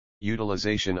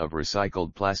Utilization of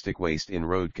recycled plastic waste in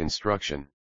road construction.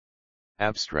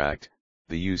 Abstract: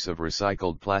 the use of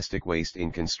recycled plastic waste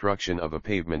in construction of a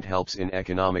pavement helps in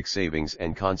economic savings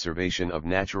and conservation of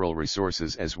natural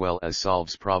resources, as well as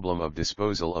solves problem of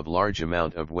disposal of large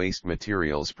amount of waste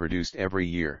materials produced every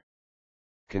year.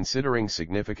 Considering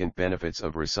significant benefits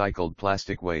of recycled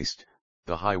plastic waste,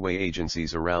 the highway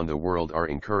agencies around the world are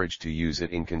encouraged to use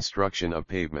it in construction of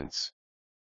pavements.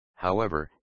 However,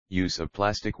 use of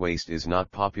plastic waste is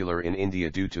not popular in India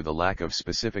due to the lack of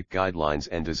specific guidelines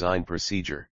and design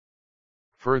procedure.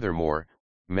 Furthermore,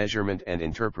 measurement and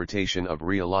interpretation of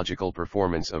rheological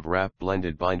performance of wrap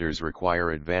blended binders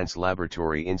require advanced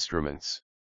laboratory instruments.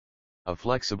 A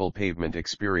flexible pavement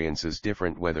experiences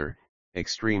different weather,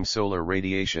 extreme solar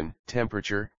radiation,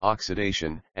 temperature,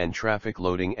 oxidation, and traffic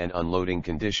loading and unloading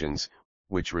conditions,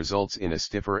 which results in a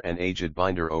stiffer and aged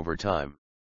binder over time.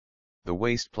 The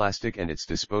waste plastic and its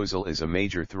disposal is a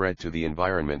major threat to the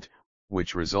environment,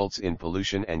 which results in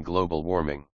pollution and global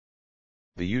warming.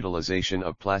 The utilization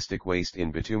of plastic waste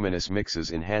in bituminous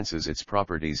mixes enhances its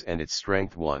properties and its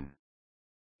strength. 1.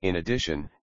 In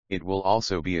addition, it will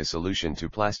also be a solution to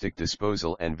plastic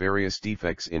disposal and various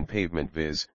defects in pavement,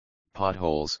 viz.,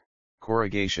 potholes,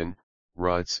 corrugation,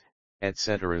 ruts,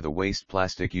 etc. The waste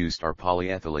plastic used are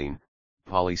polyethylene,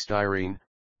 polystyrene,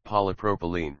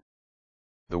 polypropylene.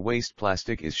 The waste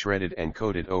plastic is shredded and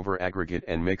coated over aggregate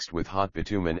and mixed with hot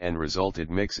bitumen, and resulted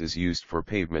mix is used for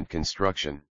pavement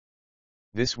construction.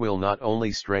 This will not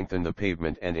only strengthen the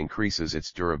pavement and increases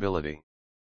its durability.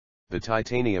 The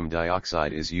titanium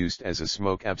dioxide is used as a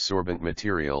smoke absorbent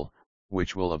material,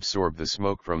 which will absorb the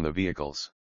smoke from the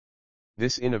vehicles.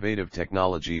 This innovative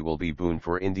technology will be boon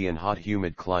for Indian hot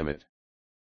humid climate.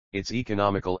 It's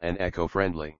economical and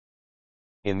eco-friendly.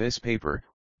 In this paper,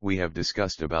 we have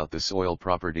discussed about the soil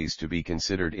properties to be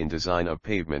considered in design of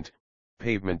pavement,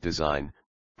 pavement design,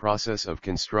 process of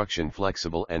construction,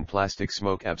 flexible and plastic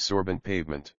smoke absorbent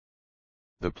pavement.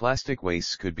 The plastic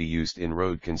wastes could be used in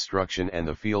road construction, and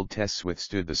the field tests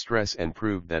withstood the stress and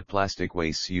proved that plastic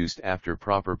wastes used after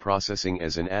proper processing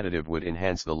as an additive would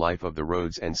enhance the life of the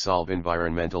roads and solve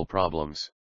environmental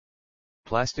problems.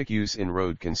 Plastic use in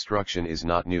road construction is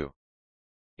not new.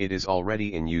 It is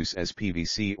already in use as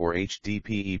PVC or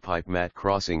HDPE pipe mat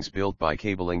crossings built by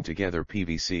cabling together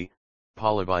PVC,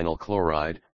 polyvinyl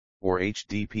chloride, or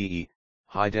HDPE,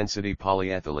 high-density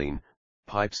polyethylene,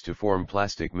 pipes to form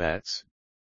plastic mats.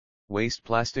 Waste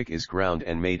plastic is ground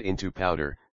and made into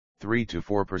powder. 3 to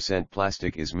 4%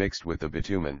 plastic is mixed with the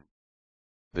bitumen.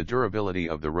 The durability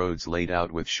of the roads laid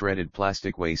out with shredded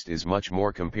plastic waste is much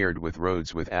more compared with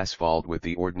roads with asphalt with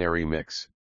the ordinary mix.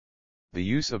 The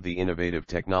use of the innovative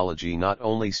technology not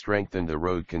only strengthened the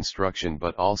road construction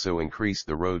but also increased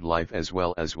the road life, as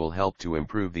well as will help to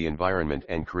improve the environment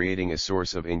and creating a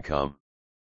source of income.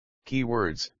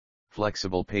 Keywords: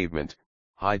 flexible pavement,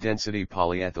 high-density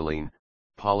polyethylene,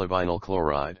 polyvinyl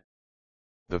chloride.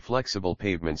 The flexible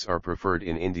pavements are preferred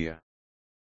in India.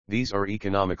 These are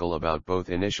economical about both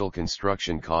initial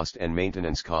construction cost and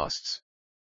maintenance costs.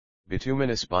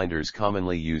 Bituminous binders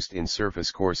commonly used in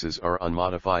surface courses are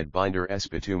unmodified binder S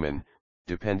bitumen,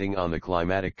 depending on the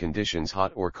climatic conditions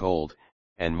hot or cold,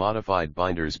 and modified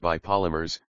binders by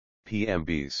polymers,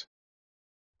 PMBs.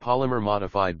 Polymer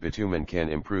modified bitumen can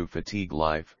improve fatigue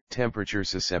life, temperature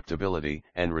susceptibility,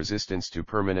 and resistance to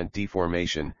permanent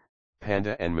deformation.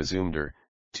 Panda and Mazumdar,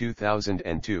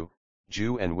 2002,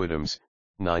 Jew and Woodhams,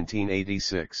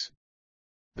 1986.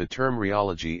 The term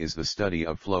rheology is the study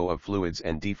of flow of fluids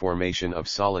and deformation of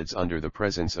solids under the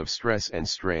presence of stress and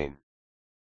strain.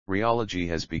 Rheology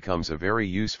has become a very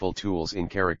useful tool in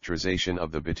characterization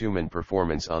of the bitumen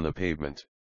performance on the pavement.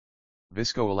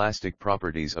 Viscoelastic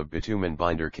properties of bitumen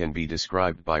binder can be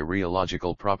described by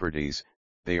rheological properties.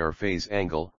 They are phase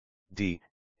angle, D,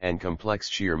 and complex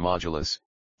shear modulus,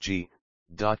 G.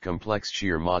 Complex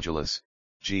shear modulus,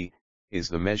 G, is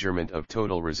the measurement of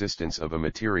total resistance of a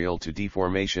material to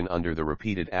deformation under the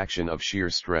repeated action of shear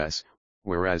stress,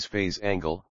 whereas phase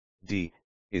angle, D,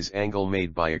 is angle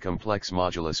made by a complex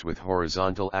modulus with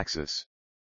horizontal axis.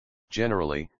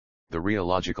 Generally, the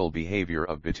rheological behavior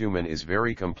of bitumen is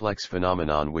very complex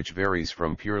phenomenon which varies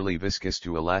from purely viscous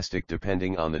to elastic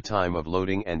depending on the time of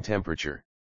loading and temperature.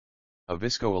 A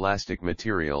viscoelastic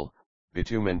material,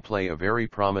 bitumen play a very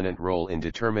prominent role in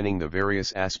determining the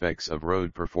various aspects of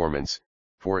road performance.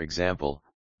 For example,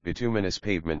 bituminous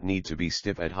pavement need to be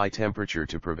stiff at high temperature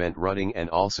to prevent rutting and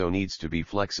also needs to be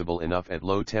flexible enough at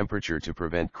low temperature to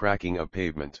prevent cracking of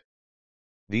pavement.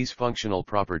 These functional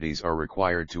properties are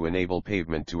required to enable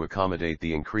pavement to accommodate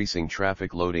the increasing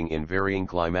traffic loading in varying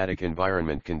climatic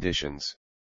environment conditions.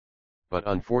 But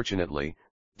unfortunately,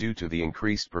 Due to the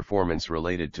increased performance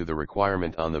related to the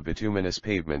requirement on the bituminous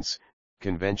pavements,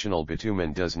 conventional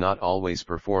bitumen does not always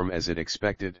perform as it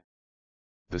expected.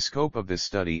 The scope of this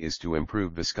study is to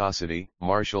improve viscosity,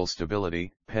 Marshall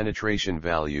stability, penetration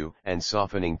value, and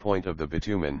softening point of the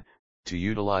bitumen, to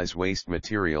utilize waste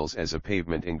materials as a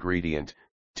pavement ingredient,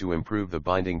 to improve the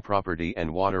binding property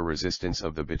and water resistance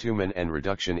of the bitumen and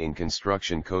reduction in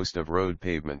construction cost of road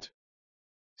pavement.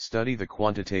 Study the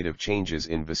quantitative changes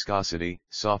in viscosity,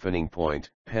 softening point,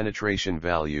 penetration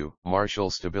value, Marshall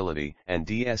stability, and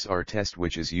DSR test,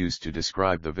 which is used to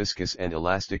describe the viscous and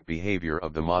elastic behavior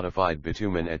of the modified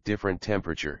bitumen at different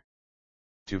temperature.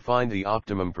 To find the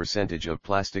optimum percentage of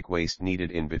plastic waste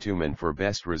needed in bitumen for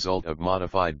best result of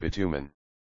modified bitumen.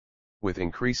 With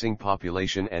increasing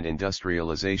population and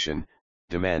industrialization,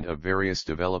 demand of various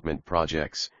development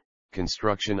projects,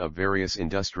 construction of various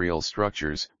industrial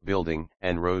structures, building,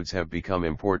 and roads have become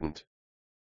important.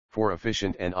 For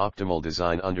efficient and optimal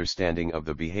design, understanding of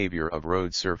the behavior of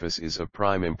road surface is of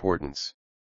prime importance.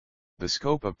 The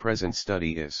scope of present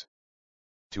study is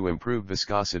to improve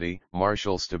viscosity,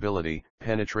 Marshall stability,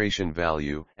 penetration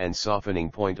value, and softening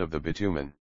point of the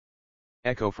bitumen.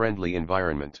 Eco-friendly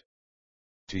environment.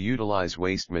 To utilize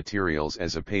waste materials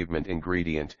as a pavement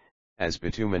ingredient, as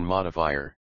bitumen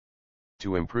modifier.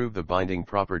 To improve the binding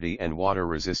property and water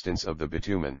resistance of the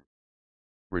bitumen.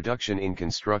 Reduction in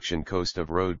construction cost of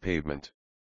road pavement.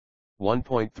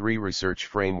 1.3 Research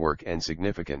framework and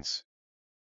significance.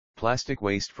 Plastic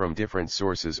waste from different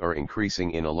sources are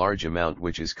increasing in a large amount,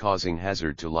 which is causing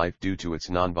hazard to life due to its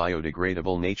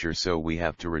non-biodegradable nature, so we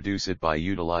have to reduce it by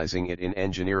utilizing it in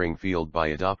engineering field by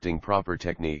adopting proper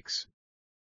techniques.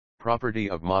 Property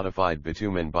of modified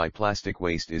bitumen by plastic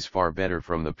waste is far better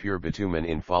from the pure bitumen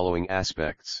in following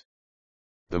aspects: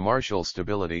 the Marshall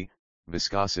stability,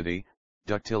 viscosity,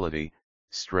 ductility,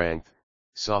 strength,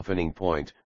 softening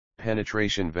point,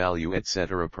 penetration value,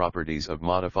 etc. Properties of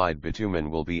modified bitumen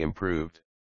will be improved.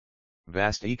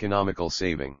 Vast economical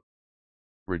saving.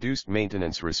 Reduced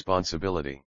maintenance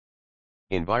responsibility.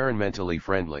 Environmentally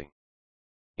friendly.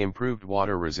 Improved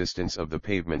water resistance of the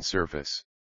pavement surface.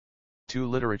 2.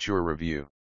 Literature review.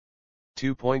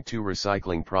 2.2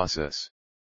 Recycling process.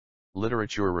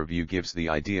 Literature review gives the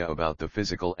idea about the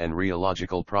physical and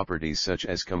rheological properties such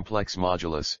as complex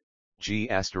modulus, G*,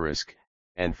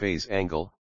 and phase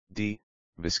angle, D,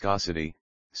 viscosity,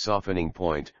 softening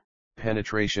point,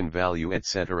 penetration value,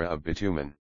 etc. of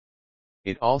bitumen.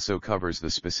 It also covers the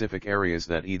specific areas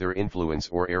that either influence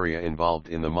or area involved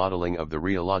in the modeling of the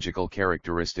rheological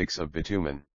characteristics of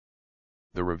bitumen.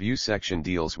 The review section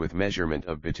deals with measurement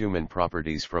of bitumen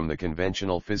properties from the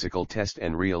conventional physical test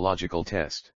and rheological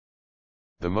test.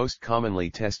 The most commonly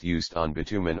test used on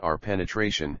bitumen are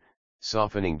penetration,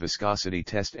 softening viscosity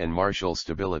test and Marshall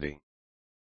stability.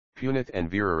 Punith and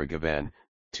Veeraraghavan,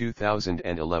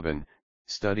 2011,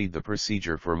 studied the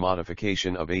procedure for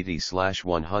modification of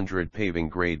 80/100 paving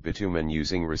grade bitumen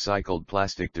using recycled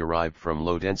plastic derived from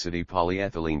low-density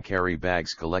polyethylene carry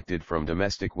bags collected from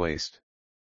domestic waste.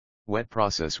 Wet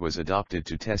process was adopted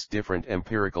to test different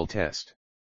empirical tests.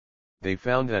 They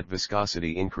found that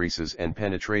viscosity increases and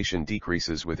penetration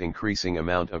decreases with increasing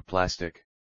amount of plastic.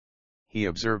 He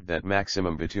observed that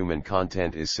maximum bitumen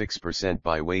content is 6%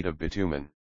 by weight of bitumen.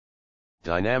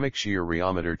 Dynamic shear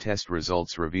rheometer test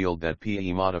results revealed that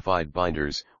PE-modified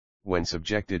binders, when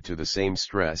subjected to the same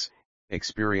stress,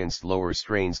 experienced lower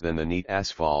strains than the neat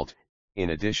asphalt.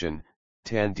 In addition,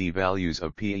 TAN-D values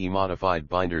of PE-modified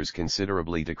binders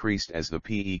considerably decreased as the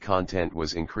PE content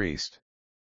was increased.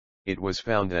 It was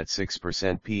found that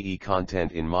 6% PE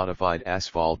content in modified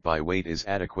asphalt by weight is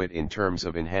adequate in terms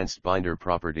of enhanced binder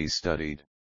properties studied.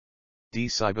 D.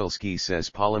 Cybulski says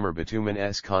polymer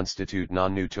bitumens constitute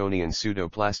non-Newtonian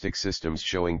pseudoplastic systems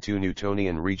showing two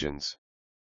Newtonian regions.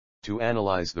 To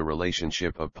analyze the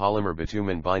relationship of polymer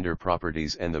bitumen binder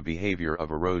properties and the behavior of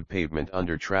a road pavement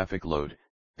under traffic load,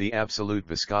 the absolute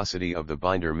viscosity of the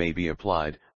binder may be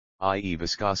applied, i.e.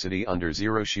 viscosity under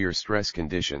zero shear stress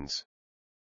conditions.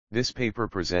 This paper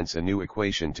presents a new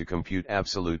equation to compute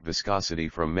absolute viscosity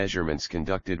from measurements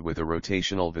conducted with a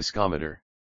rotational viscometer.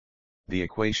 The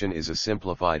equation is a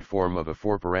simplified form of a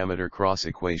four-parameter cross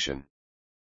equation.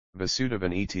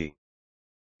 Vasudevan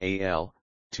et al.,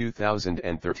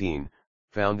 2013,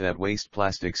 found that waste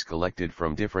plastics collected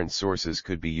from different sources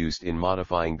could be used in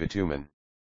modifying bitumen.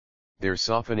 Their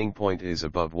softening point is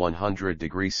above 100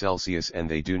 degrees Celsius and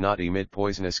they do not emit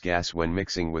poisonous gas when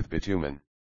mixing with bitumen.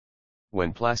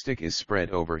 When plastic is spread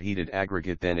over heated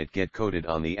aggregate, then it get coated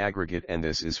on the aggregate, and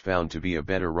this is found to be a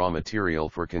better raw material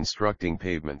for constructing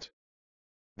pavement.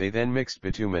 They then mixed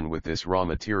bitumen with this raw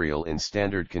material in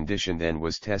standard condition, then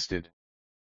was tested.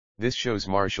 This shows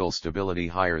Marshall stability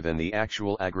higher than the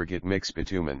actual aggregate mix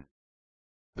bitumen.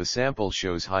 The sample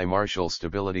shows high Marshall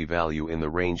stability value in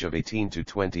the range of 18 to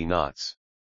 20 knots.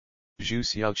 Zhu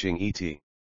Xiaoqing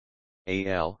et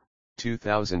al.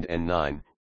 2009,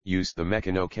 used the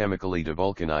mechanochemically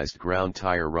devulcanized ground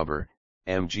tire rubber,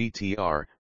 MGTR,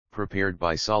 prepared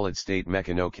by solid-state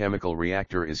mechanochemical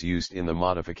reactor is used in the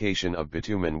modification of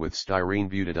bitumen with styrene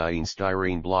butadiene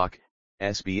styrene block,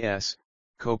 SBS,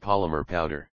 copolymer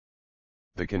powder.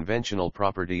 The conventional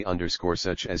property _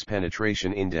 such as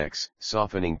penetration index,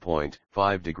 softening point,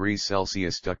 5 degrees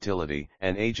Celsius ductility,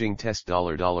 and aging test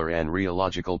 $, and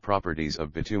rheological properties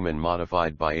of bitumen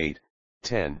modified by 8,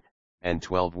 10, and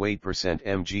 12 weight %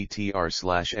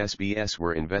 MGTR/SBS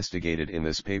were investigated in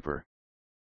this paper.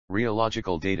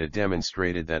 Rheological data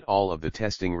demonstrated that all of the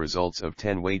testing results of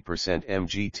 10 weight %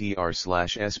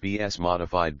 MGTR/SBS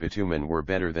modified bitumen were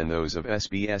better than those of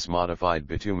SBS modified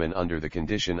bitumen under the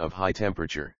condition of high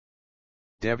temperature.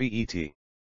 Devi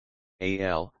et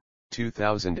al.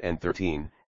 2013,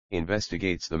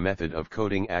 investigates the method of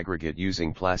coating aggregate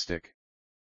using plastic.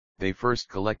 They first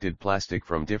collected plastic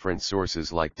from different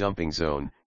sources like dumping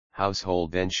zone,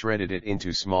 household, then shredded it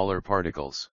into smaller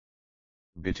particles.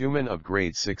 Bitumen of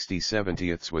grade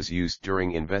 60/70 was used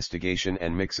during investigation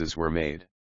and mixes were made.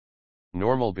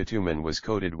 Normal bitumen was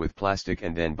coated with plastic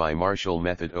and then by Marshall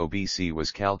method OBC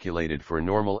was calculated for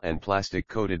normal and plastic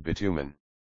coated bitumen.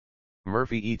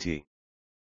 Murphy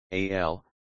et al.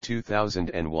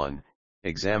 2001,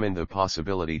 examined the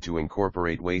possibility to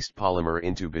incorporate waste polymer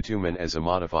into bitumen as a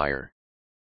modifier.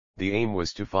 The aim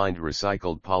was to find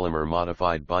recycled polymer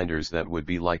modified binders that would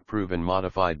be like proven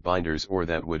modified binders or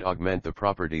that would augment the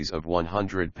properties of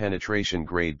 100 penetration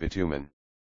grade bitumen.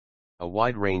 A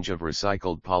wide range of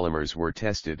recycled polymers were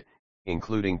tested,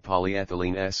 including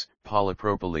polyethylene S,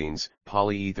 polypropylenes,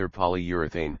 polyether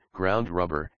polyurethane, ground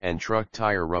rubber, and truck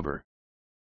tire rubber.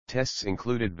 Tests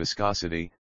included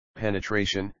viscosity,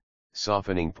 penetration,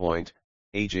 softening point,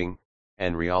 aging,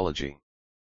 and rheology.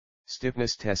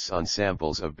 Stiffness tests on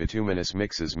samples of bituminous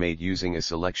mixes made using a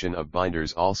selection of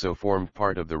binders also formed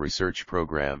part of the research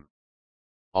program.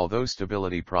 Although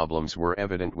stability problems were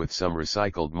evident with some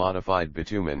recycled modified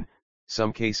bitumen,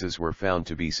 some cases were found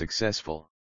to be successful.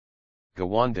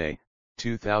 Gawande,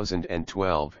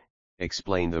 2012,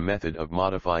 explained the method of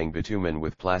modifying bitumen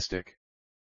with plastic.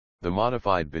 The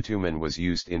modified bitumen was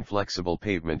used in flexible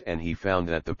pavement and he found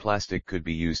that the plastic could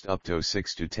be used up to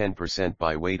 6 to 10%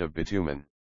 by weight of bitumen.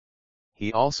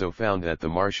 He also found that the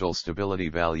Marshall stability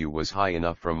value was high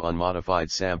enough from unmodified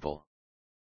sample.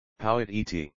 Powit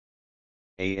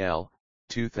et al.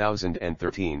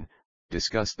 2013,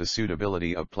 discussed the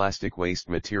suitability of plastic waste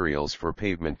materials for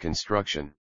pavement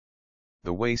construction.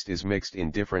 The waste is mixed in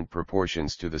different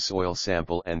proportions to the soil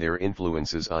sample and their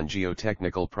influences on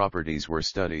geotechnical properties were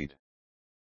studied.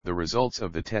 The results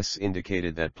of the tests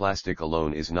indicated that plastic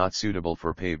alone is not suitable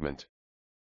for pavement.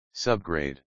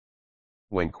 Subgrade.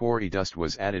 When quarry dust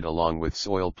was added along with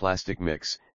soil plastic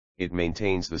mix, it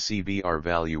maintains the CBR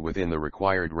value within the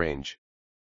required range.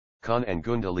 Khan and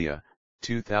Gundalia,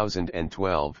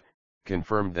 2012,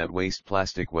 confirmed that waste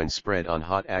plastic when spread on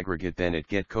hot aggregate then it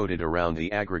get coated around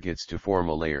the aggregates to form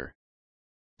a layer.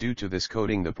 Due to this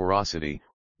coating the porosity,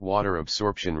 water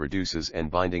absorption reduces and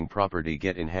binding property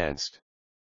get enhanced.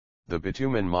 The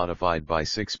bitumen modified by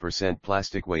 6%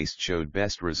 plastic waste showed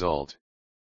best result.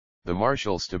 The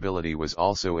Marshall stability was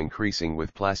also increasing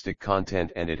with plastic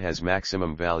content and it has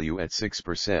maximum value at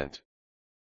 6%.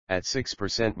 At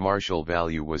 6% Marshall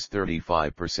value was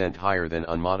 35% higher than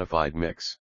unmodified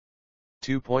mix.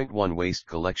 2.1 Waste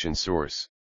collection source.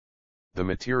 The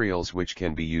materials which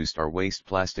can be used are waste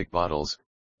plastic bottles,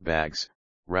 bags,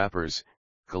 wrappers,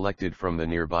 collected from the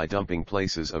nearby dumping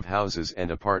places of houses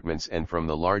and apartments and from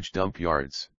the large dump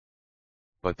yards.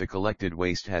 But the collected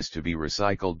waste has to be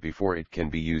recycled before it can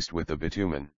be used with the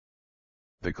bitumen.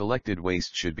 The collected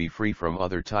waste should be free from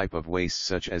other type of waste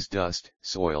such as dust,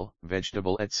 soil,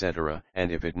 vegetable etc.,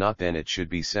 and if it not then it should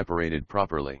be separated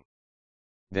properly.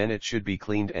 Then it should be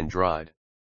cleaned and dried.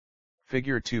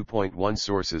 Figure 2.1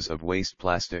 Sources of waste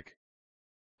plastic.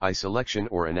 I selection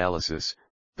or analysis.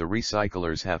 The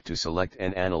recyclers have to select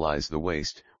and analyze the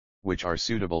waste, which are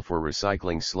suitable for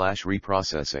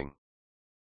recycling/reprocessing.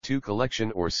 2.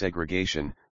 Collection or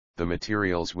segregation. The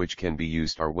materials which can be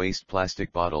used are waste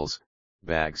plastic bottles,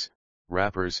 bags,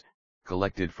 wrappers,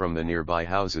 collected from the nearby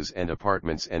houses and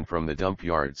apartments and from the dump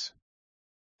yards.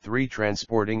 3.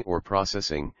 Transporting or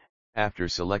processing. After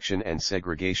selection and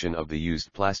segregation of the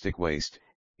used plastic waste,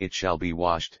 it shall be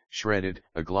washed, shredded,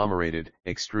 agglomerated,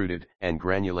 extruded, and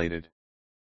granulated.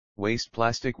 Waste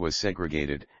plastic was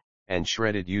segregated, and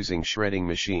shredded using shredding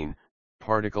machine,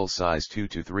 particle size 2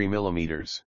 to 3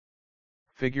 mm.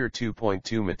 Figure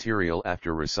 2.2 Material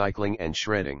after recycling and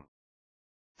shredding.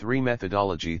 3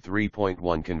 Methodology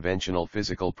 3.1 Conventional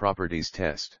physical properties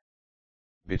test.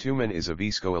 Bitumen is a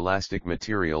viscoelastic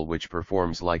material which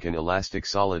performs like an elastic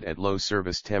solid at low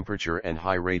service temperature and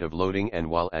high rate of loading, and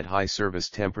while at high service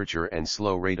temperature and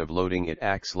slow rate of loading it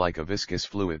acts like a viscous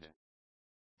fluid.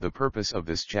 The purpose of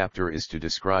this chapter is to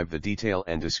describe the detail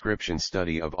and description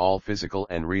study of all physical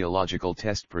and rheological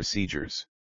test procedures.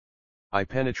 Eye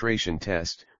penetration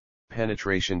test.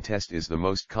 Penetration test is the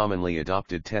most commonly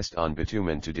adopted test on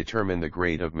bitumen to determine the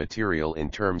grade of material in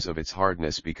terms of its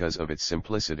hardness because of its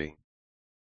simplicity.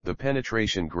 The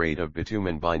penetration grade of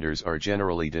bitumen binders are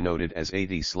generally denoted as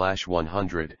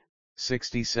 80/100,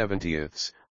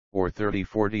 60/70ths, or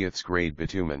 30/40ths grade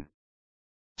bitumen.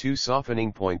 2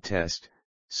 Softening point test.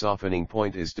 Softening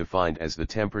point is defined as the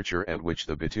temperature at which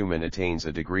the bitumen attains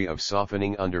a degree of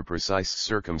softening under precise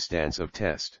circumstance of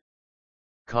test.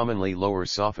 Commonly lower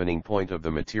softening point of the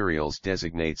materials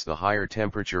designates the higher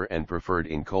temperature and preferred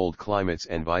in cold climates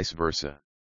and vice versa.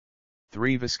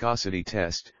 3 Viscosity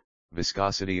test.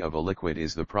 Viscosity of a liquid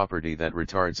is the property that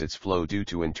retards its flow due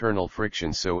to internal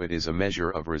friction, so it is a measure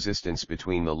of resistance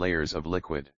between the layers of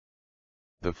liquid.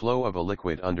 The flow of a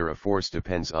liquid under a force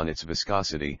depends on its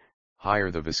viscosity.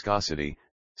 Higher the viscosity,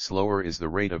 slower is the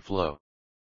rate of flow.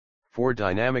 4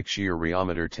 Dynamic shear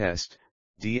rheometer test.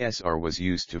 DSR was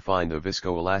used to find the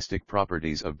viscoelastic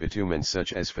properties of bitumen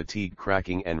such as fatigue,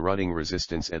 cracking and rutting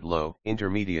resistance at low,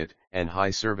 intermediate, and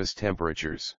high service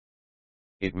temperatures.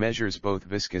 It measures both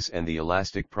viscous and the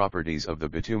elastic properties of the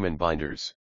bitumen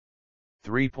binders.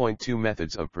 3.2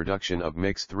 Methods of production of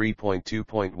mix.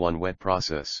 3.2.1 Wet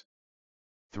process.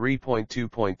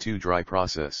 3.2.2 Dry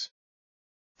process.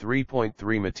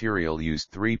 3.3 Material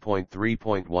used.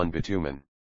 3.3.1 Bitumen.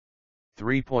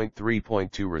 3.3.2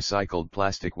 Recycled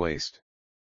plastic waste.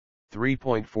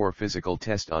 3.4 Physical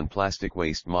test on plastic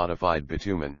waste. Modified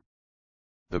bitumen.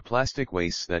 The plastic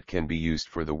wastes that can be used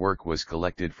for the work was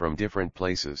collected from different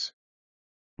places.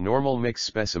 Normal mix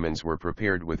specimens were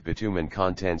prepared with bitumen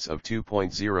contents of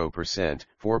 2.0%,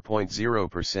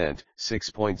 4.0%,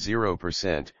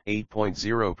 6.0%,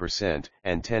 8.0%,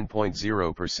 and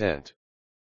 10.0%.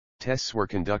 Tests were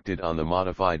conducted on the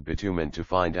modified bitumen to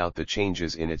find out the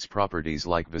changes in its properties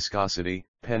like viscosity,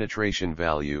 penetration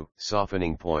value,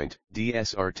 softening point,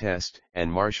 DSR test,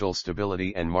 and Marshall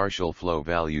stability and Marshall flow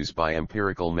values by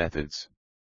empirical methods.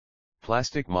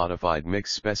 Plastic modified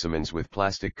mix specimens with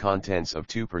plastic contents of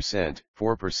 2%,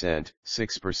 4%,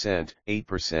 6%,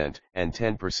 8%, and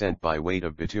 10% by weight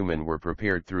of bitumen were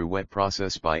prepared through wet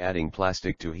process by adding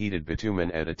plastic to heated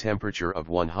bitumen at a temperature of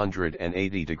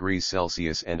 180 degrees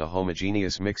Celsius, and a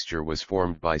homogeneous mixture was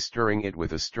formed by stirring it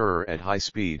with a stirrer at high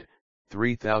speed,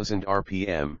 3000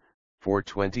 rpm, for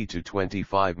 20 to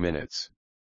 25 minutes.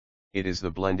 It is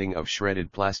the blending of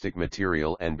shredded plastic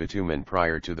material and bitumen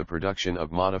prior to the production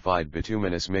of modified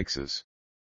bituminous mixes.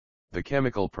 The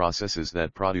chemical processes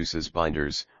that produces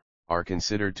binders are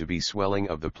considered to be swelling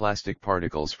of the plastic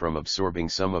particles from absorbing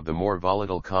some of the more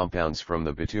volatile compounds from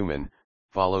the bitumen,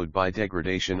 followed by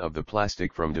degradation of the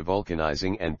plastic from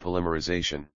devulcanizing and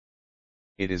polymerization.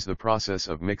 It is the process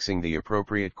of mixing the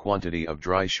appropriate quantity of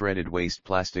dry shredded waste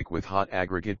plastic with hot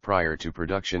aggregate prior to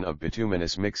production of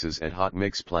bituminous mixes at hot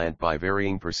mix plant by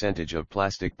varying percentage of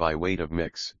plastic by weight of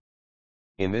mix.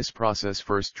 In this process,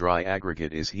 first dry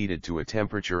aggregate is heated to a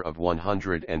temperature of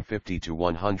 150 to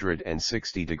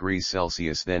 160 degrees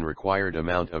Celsius, then required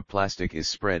amount of plastic is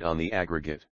spread on the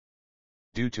aggregate.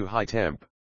 Due to high temp,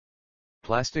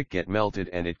 plastic get melted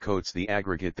and it coats the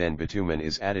aggregate, then bitumen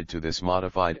is added to this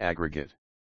modified aggregate.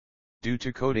 Due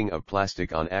to coating of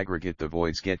plastic on aggregate, the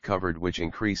voids get covered, which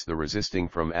increase the resisting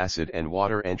from acid and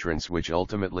water entrance, which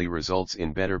ultimately results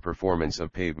in better performance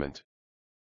of pavement.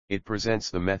 It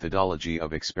presents the methodology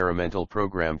of experimental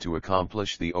program to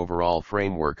accomplish the overall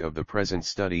framework of the present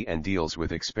study and deals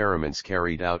with experiments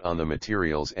carried out on the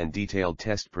materials and detailed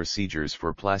test procedures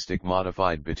for plastic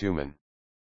modified bitumen.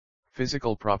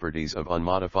 Physical properties of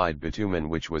unmodified bitumen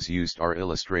which was used are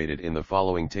illustrated in the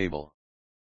following table.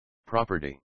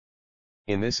 Property.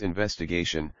 In this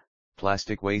investigation,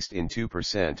 plastic waste in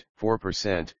 2%,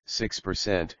 4%,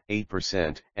 6%,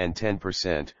 8%, and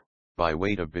 10%, by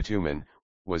weight of bitumen,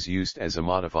 was used as a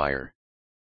modifier.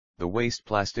 The waste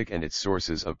plastic and its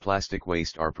sources of plastic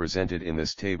waste are presented in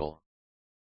this table.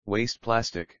 Waste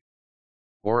plastic.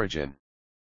 Origin.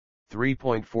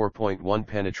 3.4.1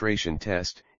 Penetration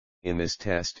test. In this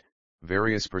test,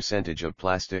 various percentage of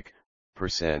plastic,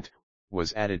 percent,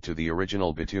 was added to the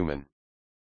original bitumen.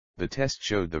 The test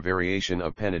showed the variation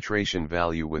of penetration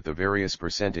value with the various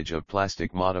percentage of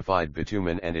plastic modified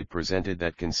bitumen, and it presented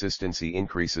that consistency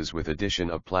increases with addition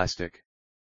of plastic.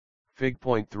 Fig.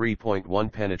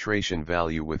 3.1 penetration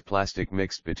value with plastic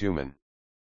mixed bitumen.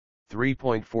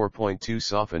 3.4.2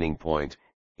 softening point.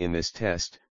 In this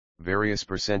test, various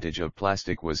percentage of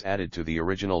plastic was added to the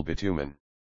original bitumen.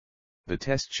 The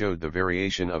test showed the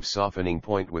variation of softening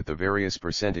point with the various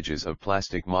percentages of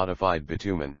plastic modified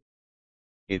bitumen.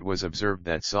 It was observed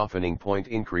that softening point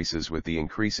increases with the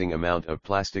increasing amount of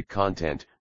plastic content,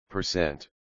 %.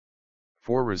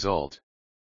 For result.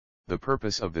 The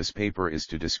purpose of this paper is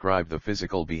to describe the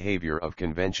physical behavior of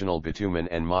conventional bitumen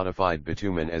and modified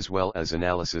bitumen as well as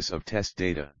analysis of test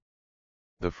data.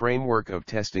 The framework of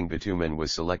testing bitumen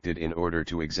was selected in order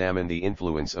to examine the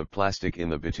influence of plastic in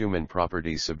the bitumen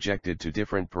properties subjected to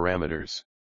different parameters.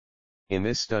 In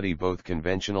this study both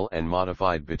conventional and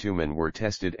modified bitumen were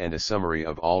tested, and a summary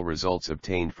of all results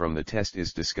obtained from the test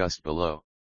is discussed below.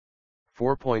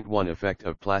 4.1 Effect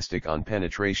of plastic on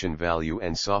penetration value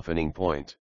and softening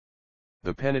point.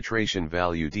 The penetration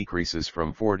value decreases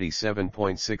from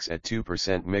 47.6 at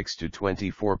 2% mix to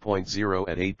 24.0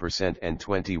 at 8% and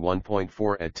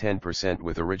 21.4 at 10%,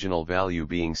 with original value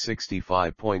being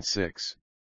 65.6.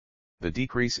 The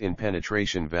decrease in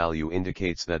penetration value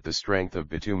indicates that the strength of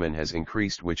bitumen has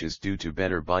increased, which is due to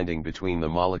better binding between the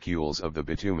molecules of the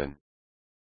bitumen.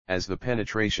 As the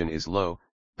penetration is low,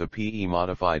 the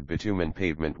PE-modified bitumen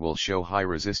pavement will show high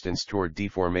resistance toward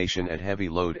deformation at heavy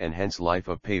load, and hence life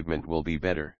of pavement will be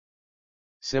better.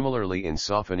 Similarly, in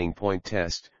softening point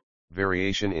test,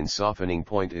 variation in softening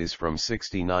point is from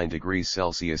 69 degrees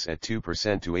Celsius at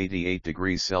 2% to 88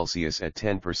 degrees Celsius at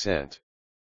 10%.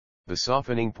 The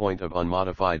softening point of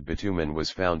unmodified bitumen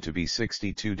was found to be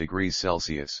 62 degrees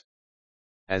Celsius.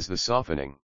 As the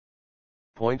softening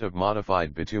point of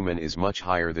modified bitumen is much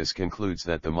higher, this concludes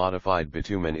that the modified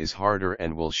bitumen is harder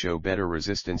and will show better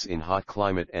resistance in hot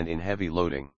climate and in heavy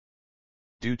loading.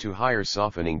 Due to higher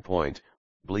softening point,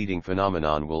 bleeding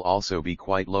phenomenon will also be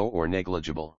quite low or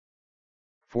negligible.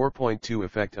 4.2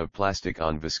 Effect of plastic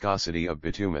on viscosity of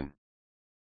bitumen.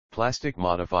 Plastic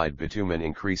modified bitumen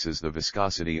increases the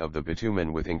viscosity of the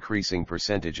bitumen with increasing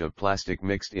percentage of plastic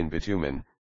mixed in bitumen.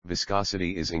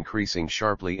 Viscosity is increasing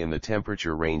sharply in the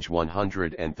temperature range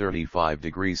 135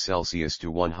 degrees Celsius to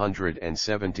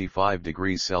 175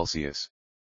 degrees Celsius.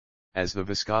 As the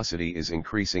viscosity is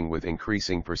increasing with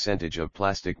increasing percentage of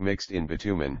plastic mixed in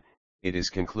bitumen, it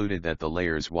is concluded that the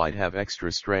layers wide have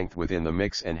extra strength within the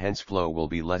mix and hence flow will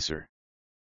be lesser.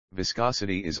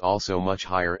 Viscosity is also much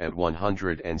higher at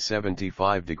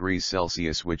 175 degrees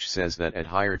Celsius, which says that at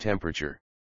higher temperature.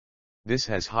 This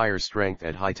has higher strength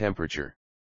at high temperature.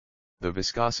 The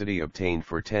viscosity obtained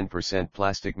for 10%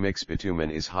 plastic mix bitumen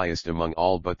is highest among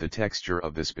all, but the texture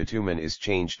of this bitumen is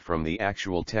changed from the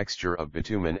actual texture of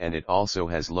bitumen, and it also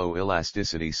has low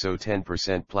elasticity, so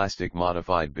 10% plastic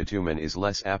modified bitumen is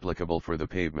less applicable for the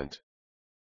pavement.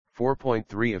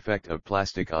 4.3 Effect of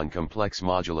plastic on complex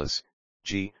modulus,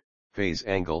 G, phase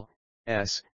angle,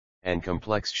 S, and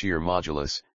complex shear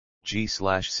modulus,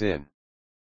 G/sin.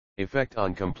 Effect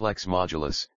on complex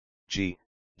modulus, G.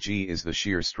 G is the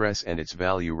shear stress and its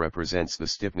value represents the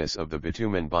stiffness of the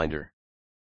bitumen binder.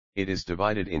 It is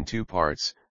divided in two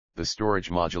parts, the storage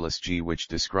modulus G, which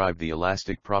describe the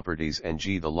elastic properties, and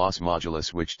G, the loss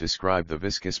modulus, which describe the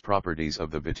viscous properties of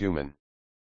the bitumen.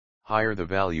 Higher the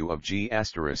value of G*,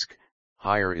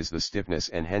 higher is the stiffness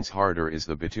and hence harder is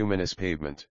the bituminous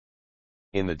pavement.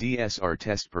 In the DSR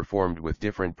test performed with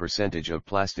different percentage of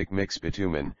plastic mix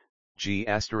bitumen, G*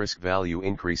 value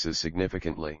increases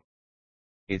significantly.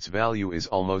 Its value is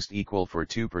almost equal for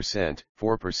 2%,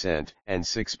 4%, and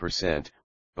 6%,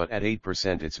 but at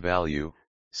 8% its value,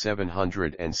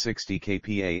 760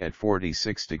 kPa at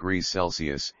 46 degrees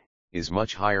Celsius, is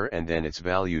much higher, and then its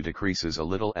value decreases a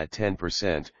little at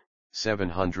 10%,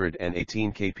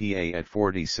 718 kPa at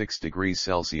 46 degrees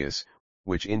Celsius,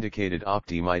 which indicated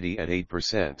optimity at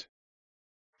 8%.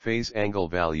 Phase angle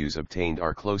values obtained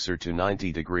are closer to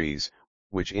 90 degrees,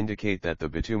 which indicate that the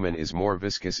bitumen is more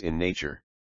viscous in nature.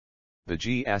 The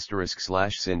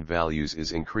G*/sin values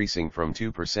is increasing from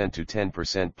 2% to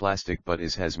 10% plastic, but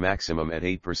has maximum at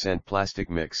 8% plastic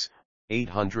mix,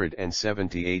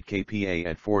 878 kPa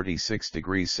at 46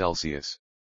 degrees Celsius.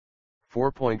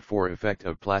 4.4 Effect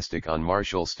of plastic on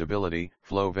Marshall stability,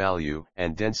 flow value,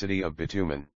 and density of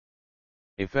bitumen.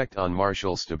 Effect on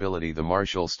Marshall stability. The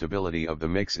Marshall stability of the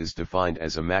mix is defined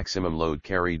as a maximum load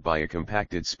carried by a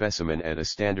compacted specimen at a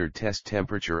standard test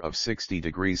temperature of 60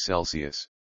 degrees Celsius.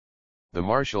 The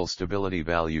Marshall stability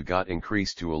value got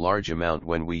increased to a large amount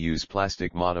when we use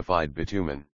plastic modified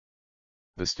bitumen.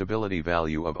 The stability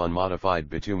value of unmodified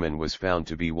bitumen was found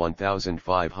to be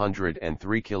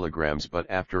 1,503 kg, but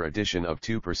after addition of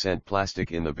 2%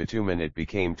 plastic in the bitumen it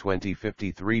became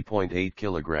 2053.8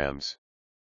 kg.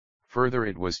 Further,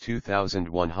 it was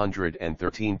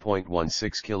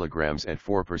 2,113.16 kg at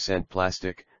 4%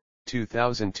 plastic,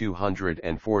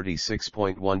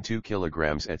 2,246.12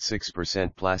 kg at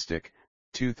 6% plastic,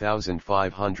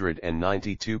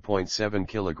 2,592.7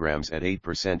 kg at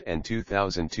 8% and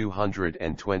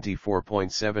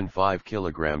 2,224.75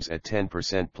 kg at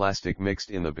 10% plastic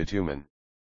mixed in the bitumen.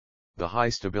 The high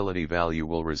stability value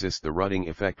will resist the rutting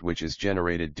effect which is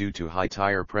generated due to high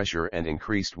tire pressure and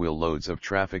increased wheel loads of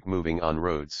traffic moving on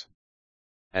roads.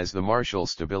 As the Marshall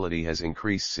stability has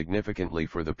increased significantly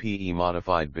for the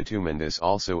PE-modified bitumen, this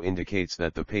also indicates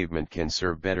that the pavement can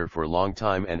serve better for long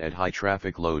time, and at high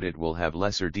traffic load it will have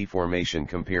lesser deformation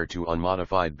compared to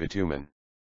unmodified bitumen.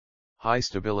 High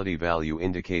stability value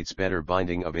indicates better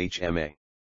binding of HMA.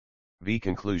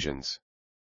 Conclusions.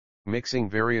 Mixing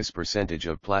various percentage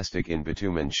of plastic in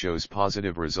bitumen shows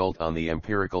positive result on the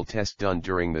empirical test done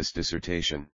during this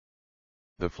dissertation.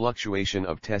 The fluctuation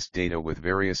of test data with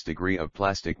various degree of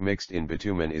plastic mixed in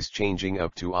bitumen is changing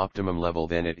up to optimum level,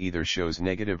 then it either shows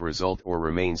negative result or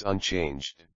remains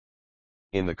unchanged.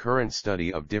 In the current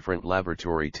study of different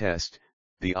laboratory test,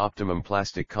 the optimum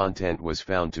plastic content was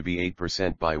found to be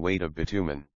 8% by weight of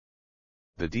bitumen.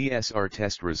 The DSR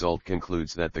test result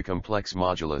concludes that the complex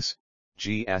modulus,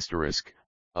 G*,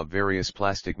 of various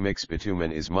plastic mix bitumen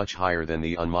is much higher than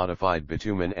the unmodified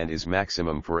bitumen and is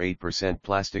maximum for 8%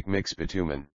 plastic mix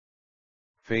bitumen.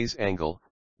 Phase angle,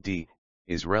 D,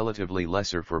 is relatively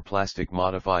lesser for plastic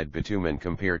modified bitumen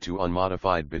compared to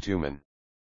unmodified bitumen.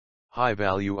 High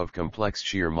value of complex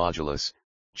shear modulus,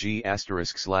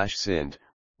 G*/SIND,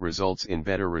 results in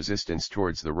better resistance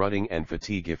towards the rutting and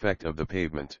fatigue effect of the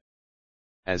pavement.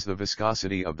 As the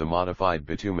viscosity of the modified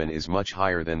bitumen is much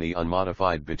higher than the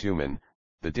unmodified bitumen,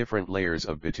 the different layers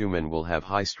of bitumen will have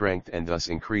high strength and thus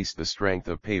increase the strength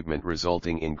of pavement,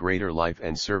 resulting in greater life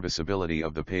and serviceability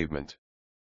of the pavement.